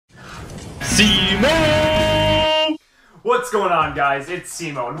Cimoooooooo! What's going on, guys? It's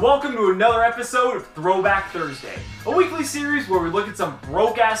Cimo, and welcome to another episode of Throwback Thursday, a weekly series where we look at some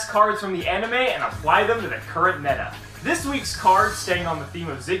broke-ass cards from the anime and apply them to the current meta. This week's card, staying on the theme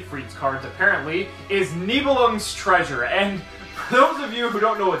of Siegfried's cards apparently, is Nibelung's Treasure, and for those of you who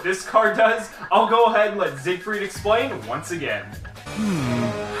don't know what this card does, I'll go ahead and let Siegfried explain once again.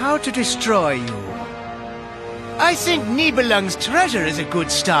 How to destroy you? I think Nibelung's Treasure is a good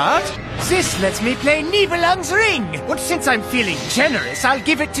start. This lets me play Nibelung's Ring. But since I'm feeling generous, I'll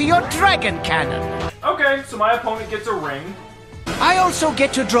give it to your Dragon Cannon. Okay, so my opponent gets a ring. I also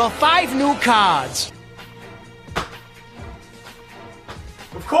get to draw 5 new cards.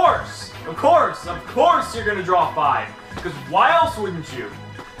 Of course you're gonna draw 5. Because why else wouldn't you?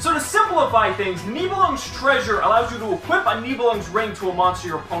 So to simplify things, Nibelung's Treasure allows you to equip a Nibelung's Ring to a monster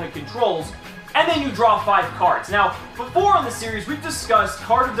your opponent controls, and then you draw 5 cards. Now, before in the series, we've discussed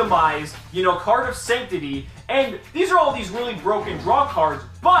Card of Demise, Card of Sanctity, and these are all these really broken draw cards,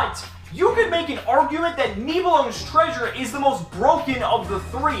 but you could make an argument that Nibelung's Treasure is the most broken of the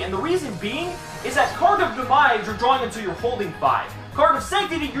 3, and the reason being is that Card of Demise, you're drawing until you're holding 5. Card of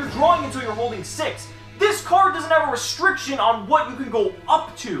Sanctity, you're drawing until you're holding 6. This card doesn't have a restriction on what you can go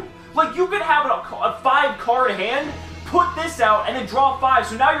up to. Like, you could have a 5-card hand, put this out, and then draw 5,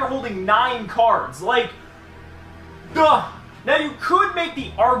 so now you're holding 9 cards. Like, duh! Now, you could make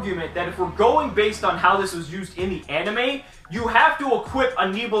the argument that if we're going based on how this was used in the anime, you have to equip a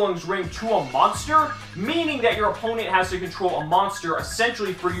Nibelung's Ring to a monster, meaning that your opponent has to control a monster,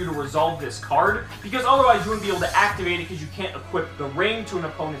 essentially, for you to resolve this card, because otherwise you wouldn't be able to activate it because you can't equip the ring to an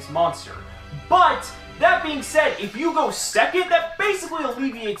opponent's monster. But that being said, if you go second, that basically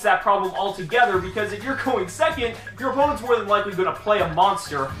alleviates that problem altogether, because if you're going second, your opponent's more than likely going to play a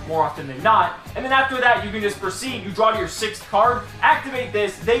monster more often than not, and then after that, you can just proceed, you draw to your 6th card, activate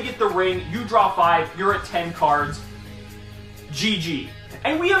this, they get the ring, you draw 5, you're at 10 cards, GG.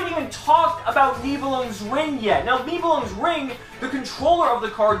 And we haven't even talked about Nibelung's Ring yet. Now, Nibelung's Ring, the controller of the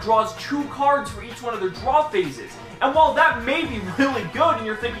card draws 2 cards for each one of their draw phases. And while that may be really good, and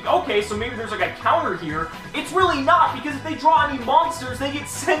you're thinking, okay, so maybe there's like a counter here, it's really not, because if they draw any monsters, they get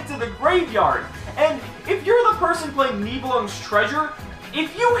sent to the graveyard. And if you're the person playing Nibelung's Treasure,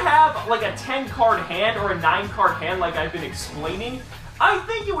 if you have like a 10-card hand or a 9-card hand like I've been explaining, I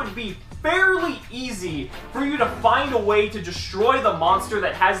think it would be fairly easy for you to find a way to destroy the monster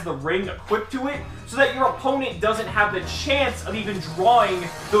that has the ring equipped to it, so that your opponent doesn't have the chance of even drawing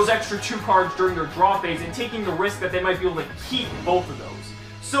those extra 2 cards during their draw phase and taking the risk that they might be able to keep both of those.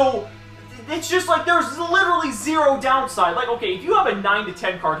 So it's just like there's literally 0 downside. Like, okay, if you have a 9 to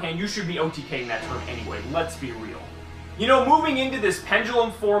 10 card hand, you should be OTKing that turn anyway, let's be real. Moving into this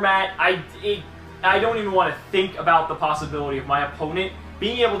pendulum format, I don't even want to think about the possibility of my opponent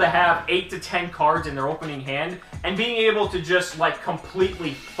being able to have 8 to 10 cards in their opening hand, and being able to just, like,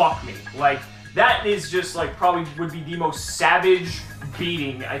 completely fuck me. Like, that is just, like, probably would be the most savage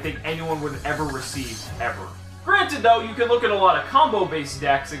beating I think anyone would ever receive, ever. Granted, though, you can look at a lot of combo-based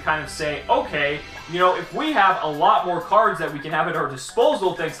decks and kind of say, okay, if we have a lot more cards that we can have at our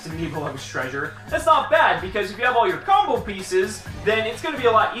disposal thanks to Nibelung's Treasure, that's not bad, because if you have all your combo pieces, then it's going to be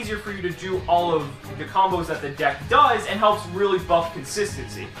a lot easier for you to do all of the combos that the deck does, and helps really buff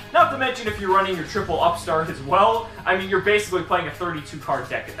consistency. Not to mention, if you're running your triple upstart as well, I mean, you're basically playing a 32-card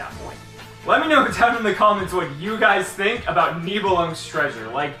deck at that point. Let me know down in the comments what you guys think about Nibelung's Treasure.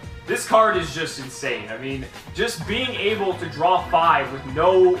 Like, this card is just insane. I mean, just being able to draw 5 with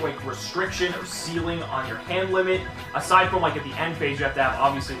no, like, restriction or ceiling on your hand limit, aside from, like, at the end phase, you have to have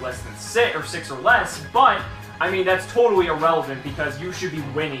obviously less than 6 or less, but I mean, that's totally irrelevant because you should be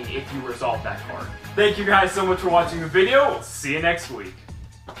winning if you resolve that card. Thank you guys so much for watching the video. We'll see you next week.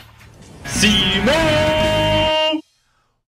 Cimoooooooo!